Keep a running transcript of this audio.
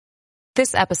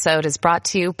This episode is brought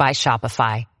to you by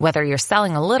Shopify. Whether you're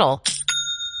selling a little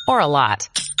or a lot,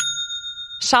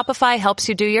 Shopify helps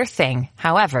you do your thing,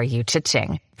 however you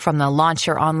cha-ching. From the launch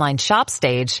your online shop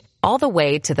stage, all the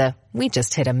way to the we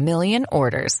just hit 1 million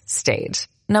orders stage.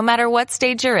 No matter what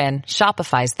stage you're in,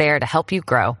 Shopify's there to help you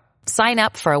grow. Sign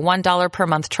up for a $1 per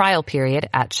month trial period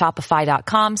at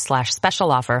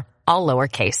shopify.com/special offer, all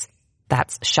lowercase.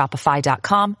 That's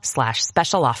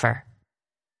shopify.com/special offer.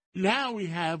 Now we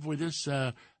have with us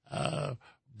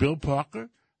Bill Parker,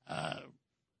 a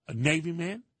Navy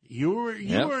man. You were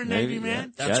a Navy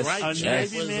man. That's right.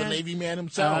 Jeff was a Navy man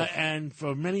himself. And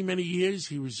for many, many years,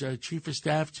 he was chief of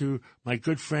staff to my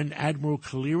good friend Admiral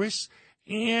Kaliris.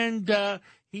 And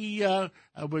he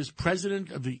was president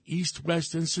of the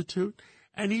East-West Institute.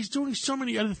 And he's doing so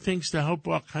many other things to help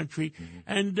our country. Mm-hmm.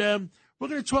 And we're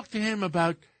going to talk to him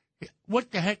about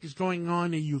what the heck is going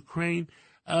on in Ukraine.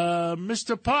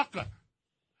 Mr. Parker,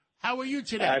 how are you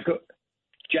today?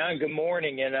 John, good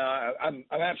morning. And I'm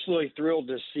absolutely thrilled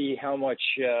to see how much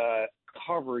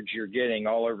coverage you're getting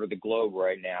all over the globe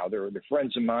right now. There are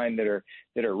friends of mine that are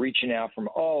reaching out from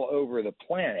all over the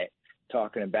planet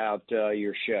talking about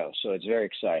your show. So it's very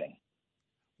exciting.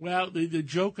 Well, the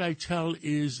joke I tell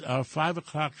is our 5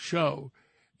 o'clock show.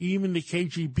 Even the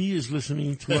KGB is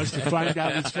listening to us to find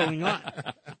out what's going on.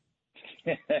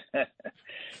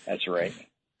 That's right.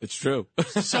 It's true.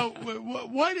 So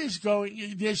what is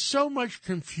going – there's so much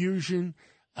confusion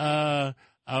of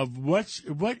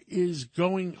what is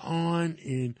going on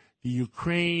in the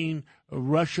Ukraine,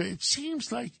 Russia. It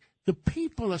seems like the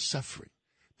people are suffering.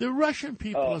 The Russian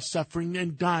people are suffering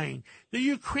and dying. The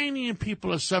Ukrainian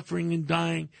people are suffering and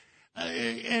dying.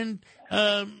 And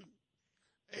I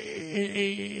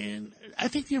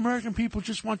think the American people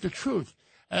just want the truth.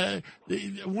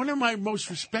 One of my most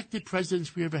respected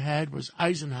presidents we ever had was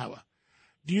Eisenhower.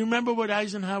 Do you remember what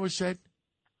Eisenhower said?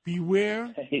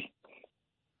 Beware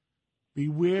of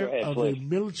the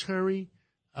military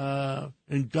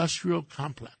industrial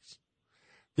complex.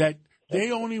 That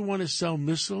they only want to sell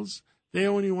missiles. They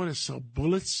only want to sell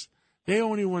bullets. They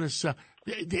only want to sell.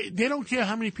 They don't care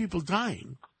how many people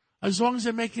dying, as long as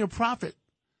they're making a profit,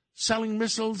 selling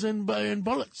missiles and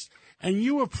bullets. And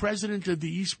you were president of the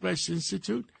East-West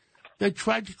Institute that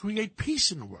tried to create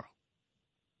peace in the world.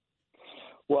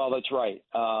 Well, that's right.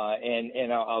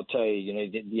 And I'll tell you,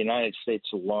 the United States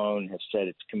alone has said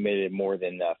it's committed more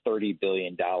than $30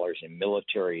 billion in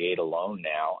military aid alone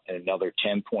now, and another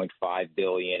 $10.5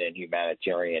 billion in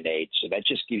humanitarian aid. So that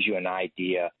just gives you an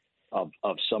idea of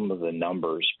some of the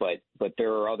numbers. But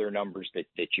there are other numbers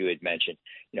that you had mentioned.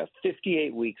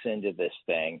 58 weeks into this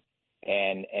thing,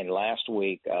 and last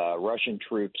week, Russian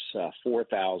troops,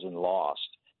 4,000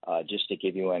 lost. Just to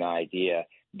give you an idea,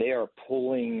 they are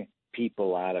pulling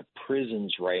people out of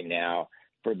prisons right now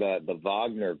for the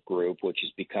Wagner group, which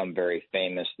has become very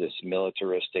famous, this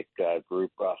militaristic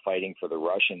group fighting for the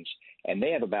Russians. And they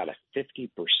have about a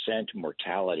 50%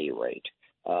 mortality rate.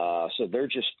 So they're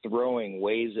just throwing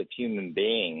waves of human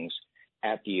beings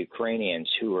at the Ukrainians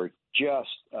who are just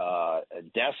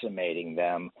decimating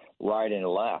them right and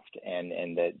left.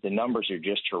 And the numbers are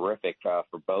just terrific for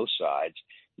both sides.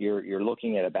 You're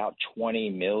looking at about 20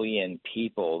 million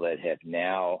people that have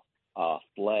now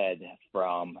fled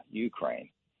from Ukraine.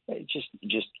 Just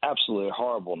absolutely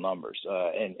horrible numbers.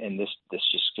 And this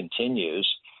just continues.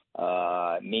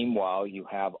 Meanwhile, you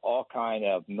have all kind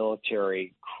of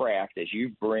military craft, as you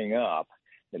bring up,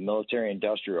 the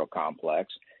military-industrial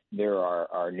complex. There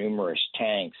are numerous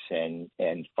tanks and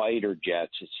fighter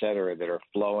jets, et cetera, that are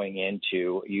flowing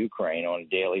into Ukraine on a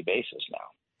daily basis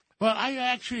now. Well, I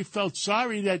actually felt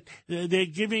sorry that they're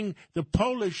giving the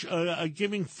Polish are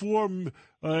giving 4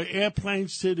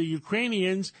 airplanes to the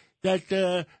Ukrainians that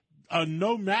are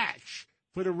no match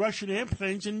for the Russian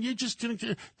airplanes, and you're just going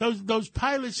to those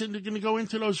pilots and they're going to go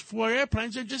into those 4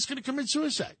 airplanes. They're just going to commit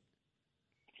suicide.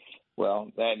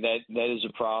 Well, that is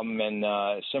a problem, and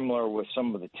similar with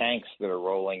some of the tanks that are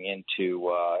rolling into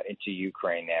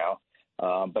Ukraine now.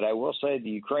 But I will say the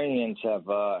Ukrainians have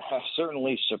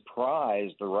certainly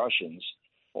surprised the Russians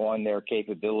on their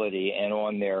capability and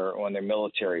on their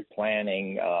military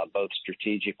planning, both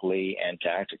strategically and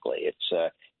tactically.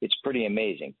 It's pretty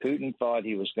amazing. Putin thought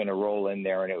he was going to roll in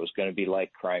there and it was going to be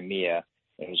like Crimea.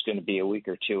 It was going to be a week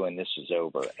or two and this is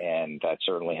over, and that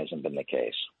certainly hasn't been the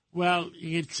case. Well,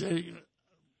 it's.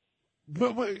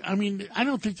 But I mean, I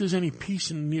don't think there's any peace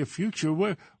in the near future.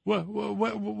 What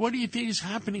do you think is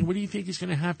happening? What do you think is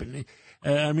going to happen?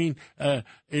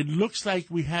 It looks like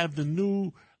we have the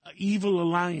new evil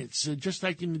alliance, just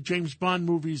like in the James Bond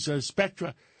movies,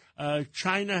 Spectre.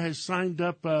 China has signed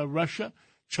up Russia.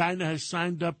 China has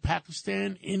signed up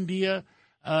Pakistan, India,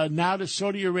 now the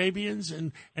Saudi Arabians,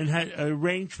 and had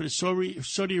arranged for the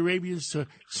Saudi Arabians to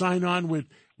sign on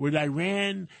with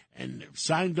Iran, and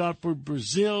signed up with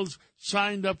Brazil,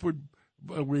 signed up with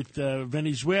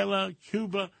Venezuela,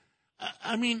 Cuba.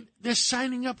 I mean, they're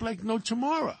signing up like no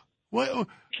tomorrow. Well,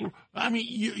 I mean,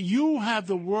 you have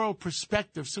the world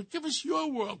perspective, so give us your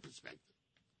world perspective.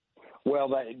 Well,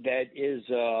 that is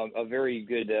a very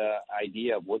good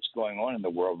idea of what's going on in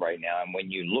the world right now. And when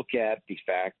you look at the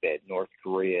fact that North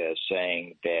Korea is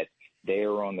saying that they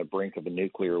are on the brink of a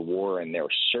nuclear war, and they're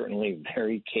certainly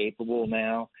very capable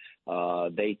now.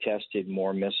 They tested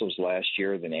more missiles last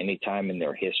year than any time in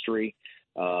their history.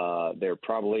 They're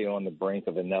probably on the brink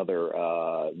of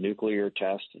another nuclear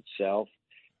test itself.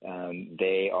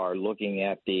 They are looking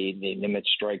at the Nimitz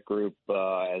strike group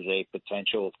as a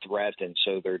potential threat, and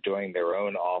so they're doing their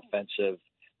own offensive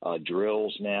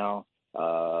drills now.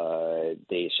 So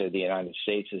the United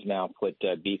States has now put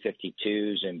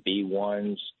B-52s and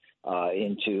B-1s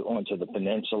onto the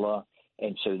peninsula,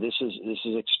 and so this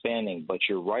is expanding. But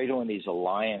you're right on these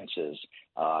alliances: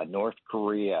 North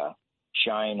Korea,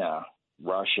 China,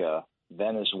 Russia,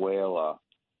 Venezuela,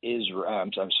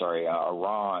 Iran.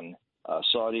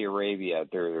 Saudi Arabia,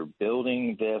 they're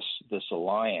building this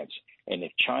alliance, and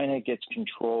if China gets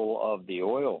control of the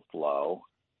oil flow,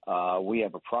 we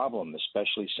have a problem,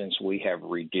 especially since we have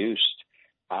reduced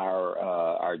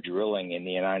our drilling in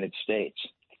the United States.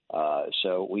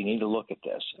 So we need to look at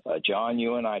this. John,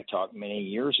 you and I talked many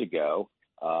years ago,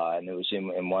 and it was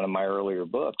in one of my earlier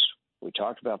books. We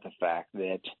talked about the fact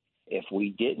that if we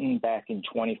didn't, back in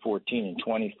 2014 and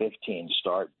 2015,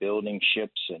 start building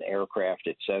ships and aircraft,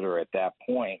 et cetera, at that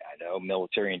point, I know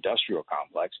military-industrial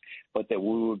complex, but that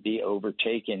we would be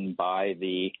overtaken by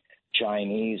the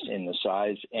Chinese in the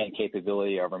size and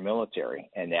capability of our military.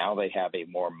 And now they have a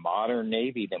more modern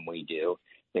Navy than we do.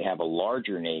 They have a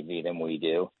larger Navy than we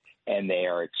do, and they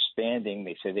are expanding.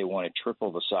 They say they want to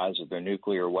triple the size of their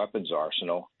nuclear weapons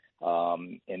arsenal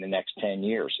in the next 10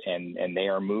 years, and they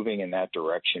are moving in that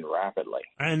direction rapidly.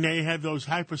 And they have those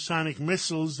hypersonic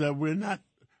missiles that we're not,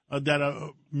 that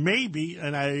are maybe,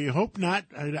 and I hope not.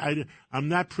 I'm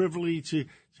not privy to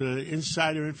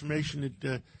insider information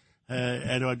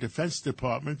at our defense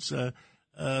departments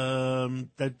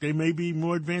that they may be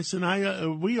more advanced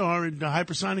than we are in the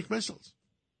hypersonic missiles.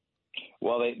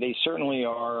 Well, they certainly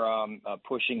are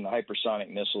pushing the hypersonic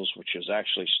missiles, which was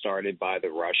actually started by the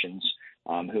Russians,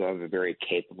 who have a very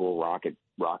capable rocket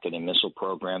and missile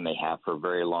program. They have for a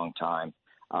very long time.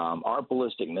 Our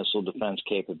ballistic missile defense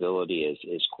capability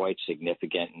is quite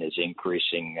significant and is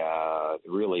increasing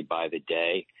really by the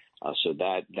day. So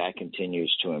that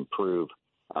continues to improve.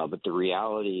 But the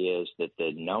reality is that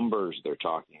the numbers they're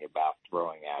talking about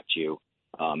throwing at you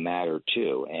matter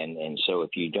too. And so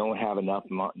if you don't have enough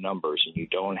numbers and you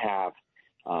don't have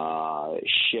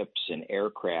ships and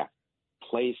aircraft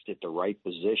placed at the right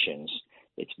positions,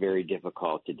 it's very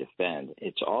difficult to defend.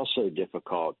 It's also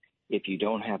difficult if you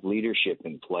don't have leadership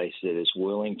in place that is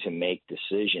willing to make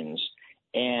decisions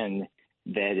and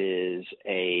that is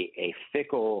a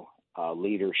fickle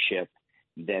leadership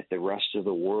that the rest of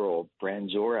the world,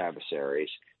 friends or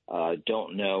adversaries,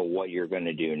 don't know what you're going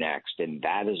to do next. And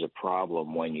that is a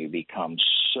problem when you become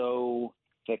so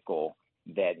fickle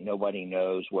that nobody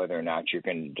knows whether or not you're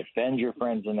going to defend your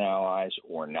friends and allies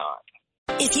or not.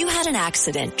 If you had an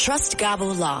accident, trust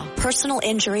Gabo Law, personal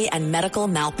injury and medical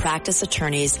malpractice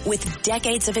attorneys with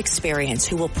decades of experience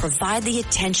who will provide the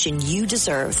attention you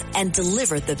deserve and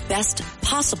deliver the best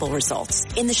possible results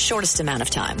in the shortest amount of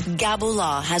time. Gabo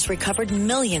Law has recovered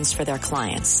millions for their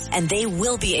clients, and they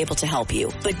will be able to help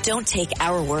you. But don't take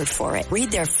our word for it.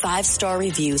 Read their 5-star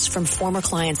reviews from former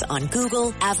clients on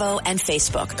Google, Avo, and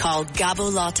Facebook. Call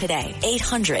Gabo Law today,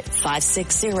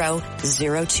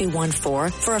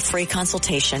 800-560-0214 for a free consultation,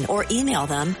 or email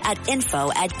them at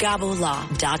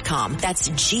info@gabolaw.com. That's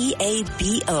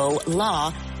GABO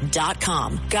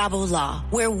law.com. Gabo Law,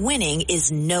 where winning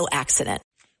is no accident.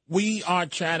 We are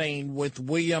chatting with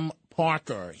William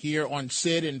Parker here on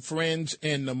Sid and Friends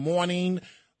in the Morning.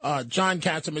 John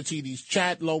Catsimatidis,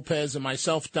 Chad Lopez, and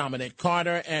myself, Dominic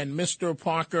Carter. And Mr.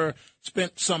 Parker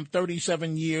spent some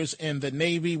 37 years in the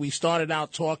Navy. We started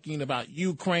out talking about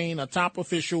Ukraine, a top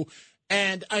official.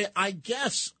 And I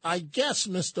guess,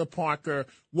 Mr. Parker,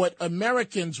 what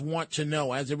Americans want to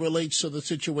know as it relates to the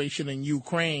situation in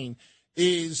Ukraine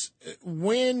is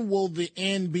when will the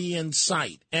end be in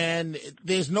sight? And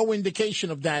there's no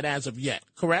indication of that as of yet,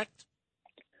 correct?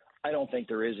 I don't think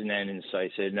there is an end in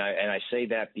sight, Sid, and I say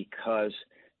that because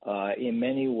in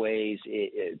many ways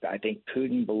I think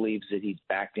Putin believes that he's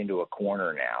backed into a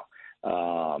corner now.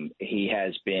 He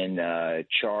has been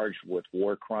charged with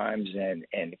war crimes, and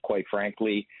quite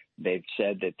frankly, they've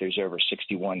said that there's over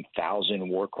 61,000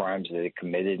 war crimes that are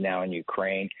committed now in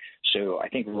Ukraine. So I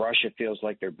think Russia feels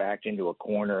like they're backed into a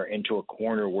corner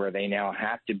where they now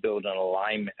have to build an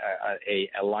alignment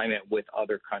with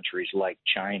other countries like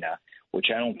China, which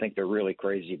I don't think they're really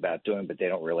crazy about doing, but they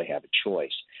don't really have a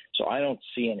choice. So I don't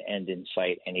see an end in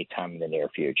sight anytime in the near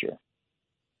future.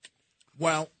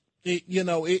 Well,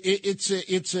 it's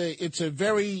a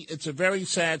very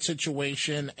sad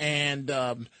situation, and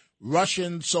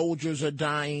Russian soldiers are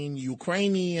dying,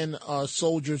 Ukrainian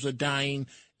soldiers are dying,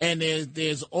 and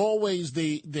there's always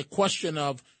the question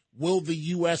of, will the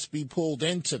U.S. be pulled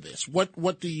into this?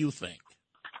 What do you think?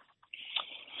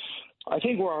 I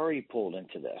think we're already pulled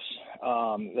into this.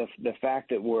 The fact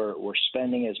that we're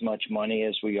spending as much money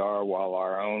as we are while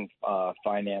our own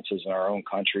finances in our own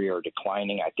country are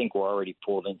declining, I think we're already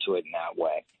pulled into it in that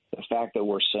way. The fact that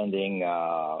we're sending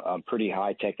pretty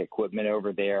high-tech equipment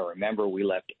over there. Remember, we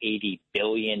left $80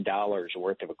 billion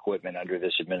worth of equipment under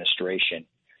this administration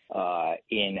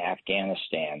in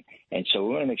Afghanistan. And so we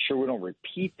want to make sure we don't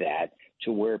repeat that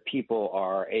to where people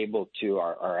are able to,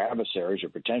 our adversaries or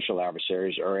potential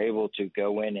adversaries are able to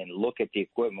go in and look at the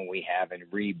equipment we have and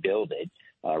rebuild it,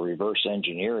 reverse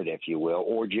engineer it, if you will,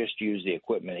 or just use the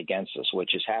equipment against us,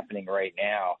 which is happening right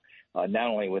now, not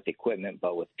only with equipment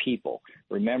but with people.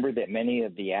 Remember that many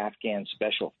of the Afghan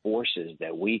special forces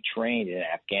that we trained in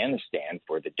Afghanistan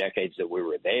for the decades that we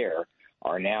were there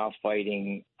are now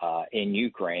fighting in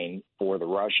Ukraine for the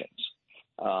Russians.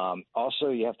 Also,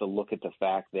 you have to look at the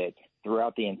fact that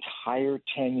throughout the entire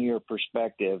 10-year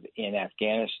perspective in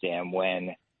Afghanistan,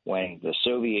 when the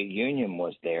Soviet Union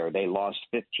was there, they lost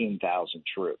 15,000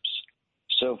 troops.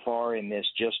 So far in this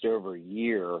just over a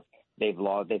year, they've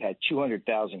had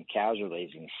 200,000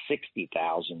 casualties and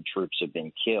 60,000 troops have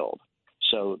been killed.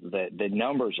 So the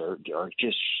numbers are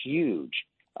just huge.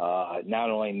 Not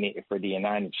only for the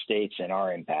United States and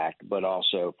our impact, but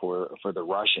also for the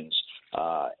Russians.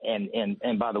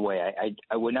 And by the way,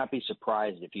 I would not be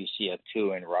surprised if you see a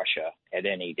coup in Russia at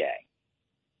any day.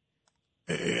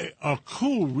 A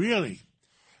coup, really?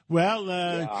 Well,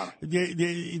 yeah.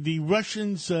 the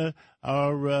Russians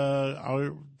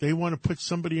are they want to put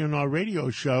somebody on our radio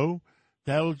show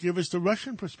that will give us the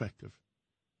Russian perspective.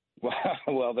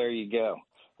 Well, there you go.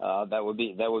 That would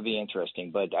be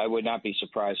interesting, but I would not be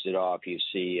surprised at all if you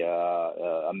see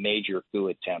a major coup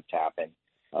attempt happen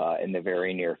in the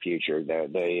very near future.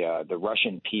 The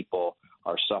Russian people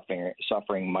are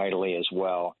suffering mightily as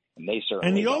well, and they certainly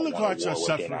and the don't oligarchs want are to war with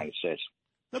suffering. the United States.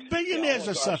 The billionaires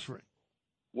are suffering.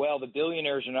 Well, the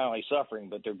billionaires are not only suffering,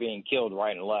 but they're being killed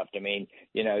right and left. I mean,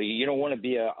 you don't want to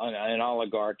be an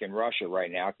oligarch in Russia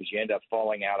right now because you end up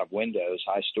falling out of windows,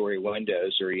 high-story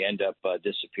windows, or you end up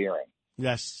disappearing.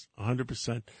 Yes,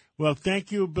 100%. Well,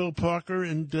 thank you, Bill Parker,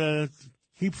 and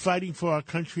keep fighting for our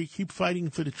country, keep fighting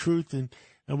for the truth, and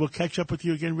we'll catch up with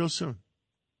you again real soon.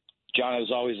 John, it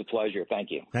was always a pleasure.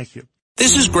 Thank you. Thank you.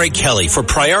 This is Greg Kelly for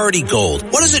Priority Gold.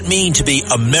 What does it mean to be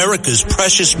America's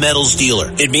precious metals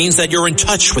dealer? It means that you're in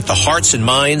touch with the hearts and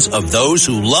minds of those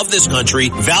who love this country,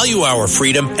 value our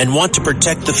freedom, and want to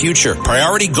protect the future.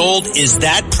 Priority Gold is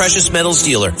that precious metals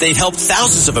dealer. They've helped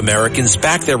thousands of Americans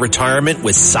back their retirement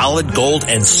with solid gold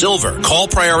and silver. Call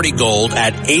Priority Gold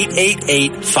at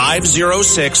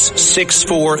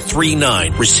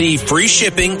 888-506-6439. Receive free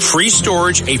shipping, free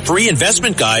storage, a free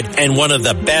investment guide, and one of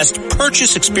the best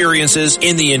purchase experiences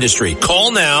in the industry.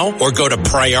 Call now or go to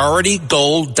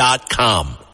PriorityGold.com.